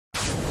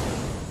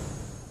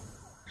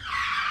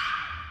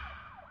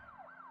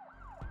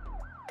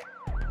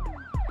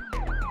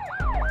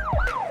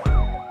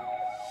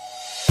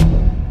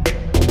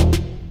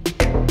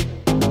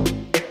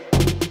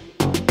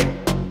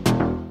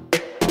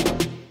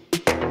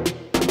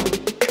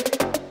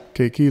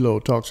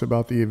KayyKilo talks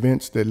about the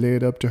events that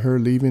led up to her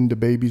leaving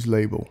DaBaby's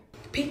label.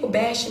 People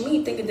bashing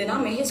me, thinking that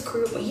I'm in his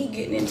crib when he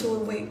getting into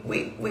it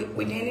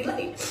with Danny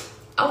Lake.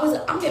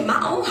 I'm in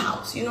my own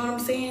house, you know what I'm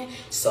saying?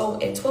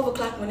 So at 12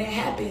 o'clock when that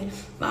happened,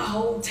 my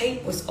whole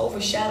tape was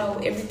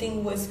overshadowed.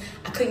 Everything was,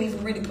 I couldn't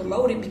even really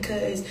promote it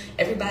because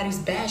everybody's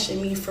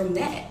bashing me from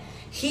that.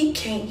 He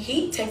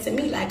texted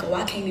me like, oh,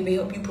 I can't even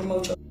help you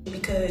promote your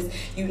because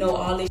you know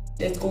all this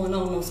that's going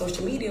on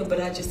social media,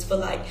 but I just feel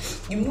like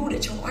you knew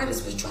that your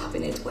artist was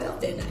dropping at 12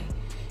 that night.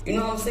 You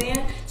know what I'm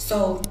saying?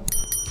 So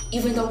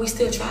even though we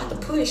still tried to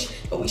push,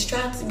 but we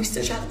still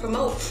tried to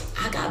promote,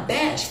 I got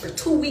bashed for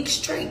 2 weeks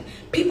straight.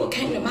 People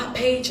came to my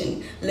page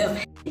and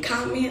left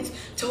comments,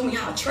 told me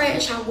how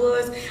trash I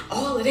was,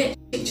 all of that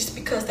shit, just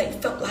because they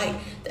felt like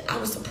that I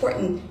was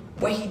supporting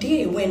what he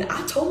did when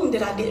I told them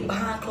that I did it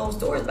behind closed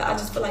doors, but I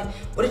just feel like,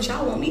 what did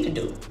y'all want me to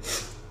do?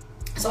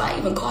 So I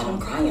even called him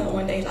crying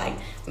one day, like,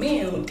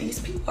 man, these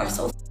people are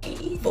so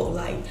fucking evil.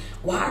 Like,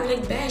 why are they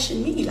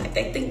bashing me? Like,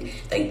 they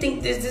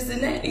think this,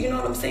 and that. You know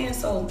what I'm saying?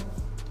 So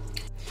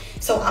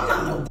I'm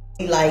not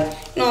no, like,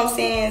 you know what I'm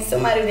saying?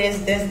 Somebody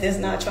that's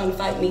not trying to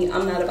fight me,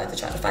 I'm not about to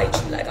try to fight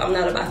you. Like, I'm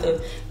not about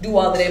to do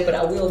all of that, but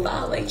I will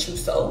violate you.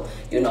 So,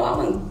 you know, I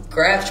went and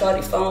grabbed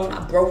Shorty's phone. I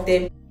broke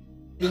that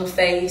in her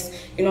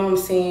face. You know what I'm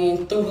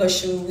saying? Threw her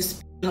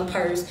shoes, her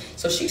purse.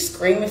 So she's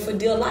screaming for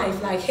dear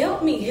life, like,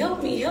 help me,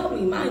 help me, help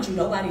me. Mind you,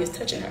 nobody is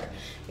touching her.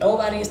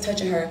 Nobody is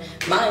touching her.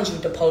 Mind you,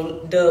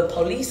 the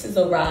police is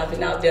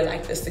arriving out there,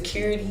 like the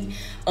security.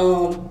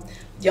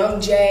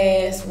 Young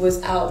Jazz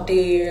was out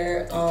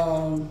there.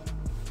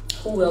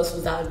 Who else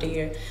was out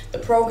there? The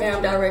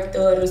program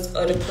director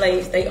of the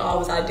place, they all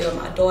was out there.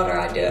 My daughter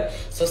out there.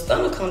 So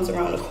Stunner comes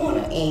around the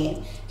corner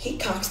and he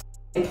cocks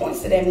and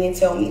points it at me and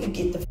tell me to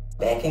get the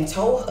back and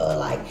told her,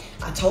 like,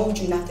 I told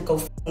you not to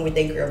go with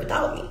that girl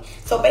without me.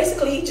 So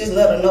basically he just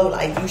let her know,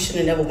 like, you should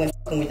have never went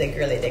with that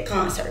girl at that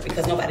concert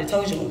because nobody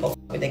told you to go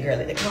with that girl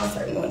at that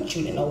concert, knowing that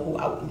you didn't know who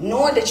I was,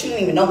 knowing that you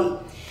didn't even know me.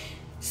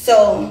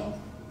 So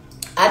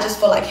I just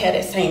feel like I had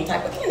that same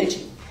type of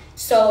energy.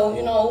 So,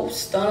 you know,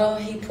 Stunner,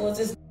 he pulls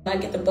his, I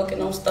get the bucket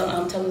on Stunner.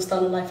 I'm telling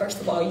Stunner, like,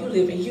 first of all, you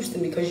live in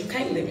Houston because you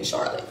can't live in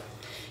Charlotte.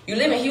 You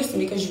live in Houston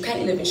because you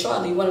can't live in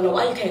Charlotte. You want to know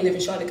why you can't live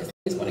in Charlotte? Because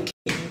niggas want to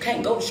kill you. You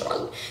can't go to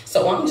Charlotte.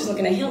 So I'm just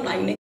looking at him like,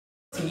 nigga,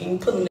 you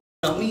pulling it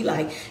on me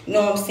like, you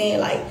know what I'm saying?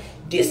 Like,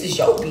 this is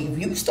your beef.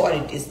 You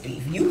started this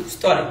beef. You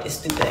started this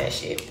stupid ass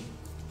shit.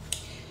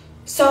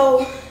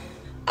 So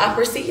I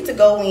proceeded to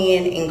go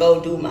in and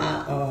go do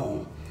my,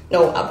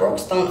 no, I broke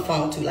Stunner's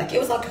phone too. Like, it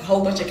was like a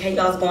whole bunch of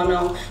chaos going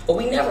on, but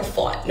we never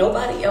fought.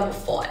 Nobody ever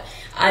fought.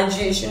 I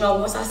just, you know,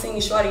 once I seen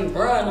Shorty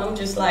run, I'm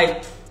just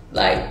like,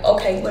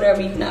 okay,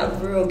 whatever, you're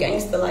not real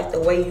gangster like the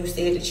way you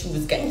said that you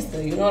was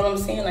gangster. You know what I'm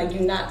saying? Like, you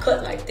not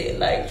cut like that.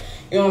 Like,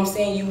 you know what I'm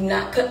saying? You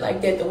not cut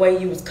like that the way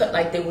you was cut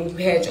like that when you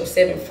had your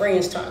 7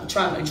 friends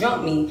trying to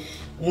jump me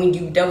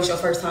when that was your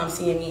first time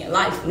seeing me in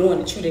life, knowing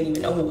that you didn't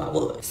even know who I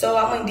was. So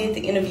I went and did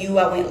the interview.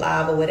 I went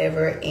live or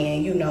whatever,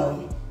 and, you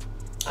know,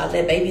 I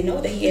let baby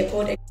know that he had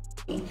pulled that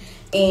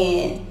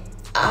and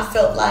I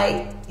felt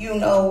like, you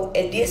know,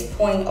 at this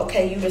point,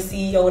 okay, you the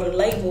CEO of the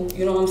label,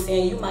 you know what I'm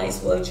saying? You might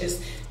as well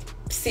just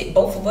sit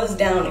both of us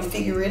down and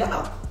figure it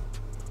out.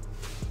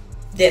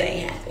 That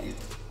ain't happened.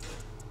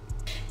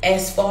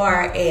 As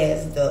far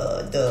as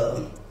the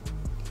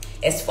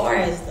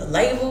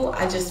label,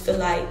 I just feel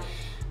like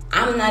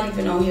I'm not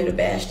even on here to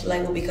bash the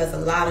label because a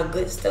lot of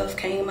good stuff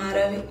came out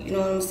of it. You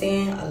know what I'm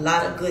saying? A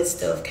lot of good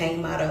stuff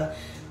came out of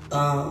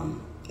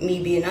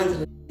me being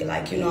under the,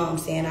 like, you know what I'm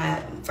saying?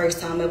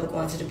 First time ever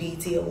going to the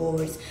BET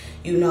Awards.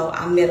 You know,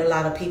 I met a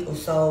lot of people,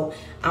 so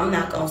I'm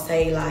not gonna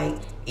say like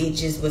it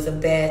just was a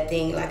bad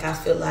thing. Like, I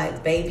feel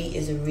like Baby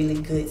is a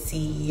really good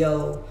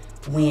CEO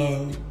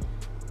when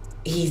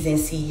he's in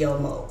CEO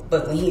mode,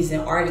 but when he's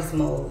in artist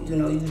mode, you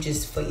know, you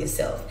just for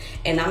yourself.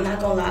 And I'm not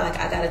gonna lie, like,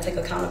 I gotta take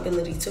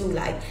accountability too.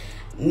 Like,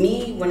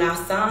 me, when I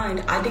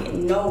signed, I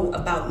didn't know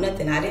about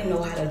nothing. I didn't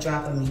know how to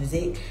drop a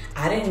music.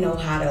 I didn't know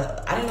how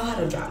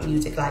to drop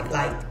music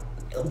like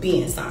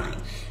being signed.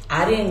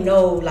 I didn't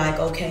know, like,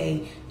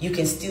 okay, you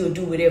can still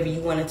do whatever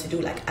you wanted to do.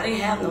 Like, I didn't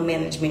have no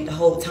management the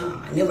whole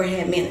time. I never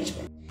had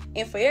management.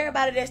 And for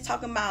everybody that's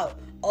talking about,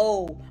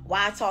 oh,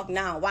 why talk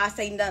now? Why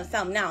say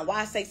something now?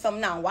 Why say something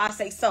now? Why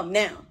say something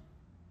now?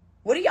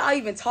 What are y'all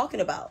even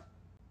talking about?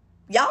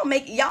 Y'all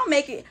make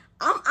it.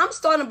 I'm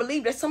starting to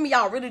believe that some of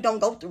y'all really don't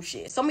go through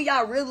shit. Some of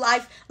y'all real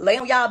life lay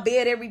on y'all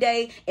bed every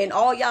day and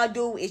all y'all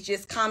do is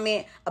just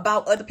comment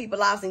about other people's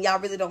lives and y'all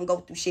really don't go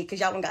through shit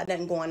because y'all don't got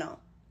nothing going on.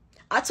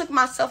 I took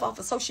myself off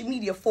of social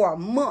media for a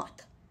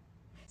month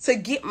to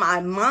get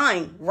my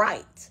mind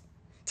right,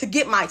 to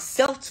get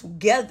myself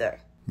together.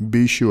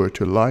 Be sure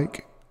to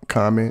like,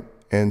 comment,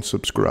 and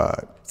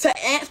subscribe.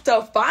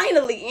 To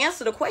finally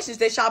answer the questions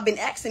that y'all been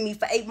asking me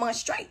for 8 months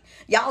straight.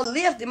 Y'all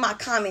lived in my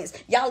comments.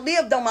 Y'all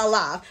lived on my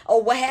live. Oh,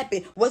 what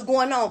happened? What's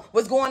going on?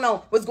 What's going on?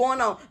 What's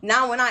going on?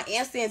 Now when I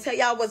answer and tell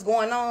y'all what's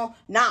going on,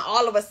 now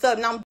all of a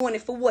sudden I'm doing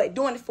it for what?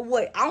 Doing it for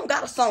what? I don't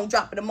got a song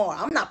dropping tomorrow.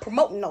 I'm not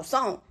promoting no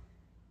song.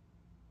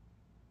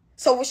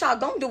 So what y'all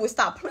gonna do is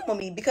stop playing with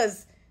me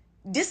because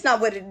This not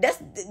what it,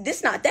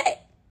 this not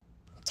that.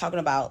 Talking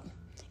about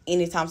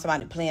anytime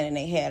somebody playing in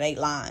their hair, they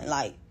lying.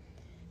 Like,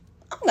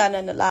 I don't got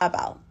nothing to lie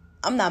about.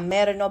 I'm not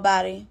mad at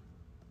nobody.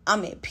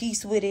 I'm at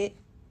peace with it.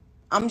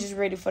 I'm just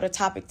ready for the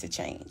topic to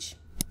change.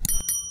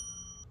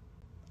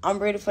 I'm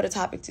ready for the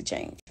topic to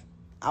change.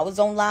 I was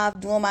on live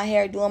doing my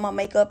hair, doing my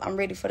makeup. I'm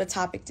ready for the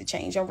topic to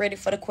change. I'm ready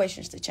for the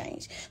questions to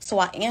change. So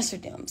I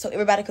answered them so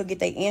everybody could get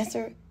their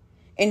answer,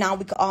 and now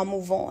we could all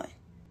move on.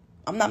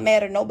 I'm not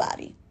mad at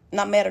nobody. I'm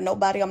not mad at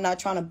nobody. I'm not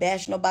trying to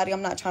bash nobody.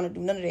 I'm not trying to do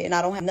none of that, and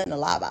I don't have nothing to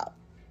lie about.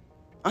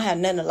 I don't have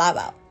nothing to lie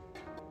about.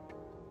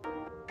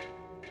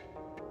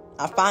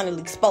 I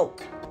finally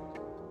spoke.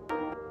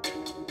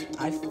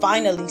 I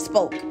finally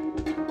spoke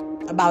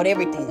about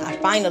everything. I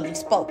finally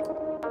spoke.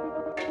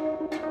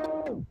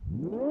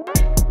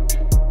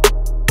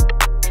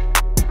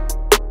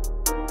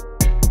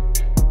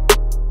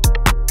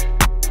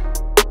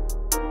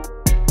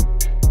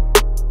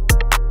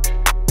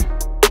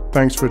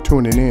 Thanks for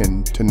tuning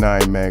in to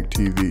 9 Mag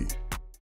TV.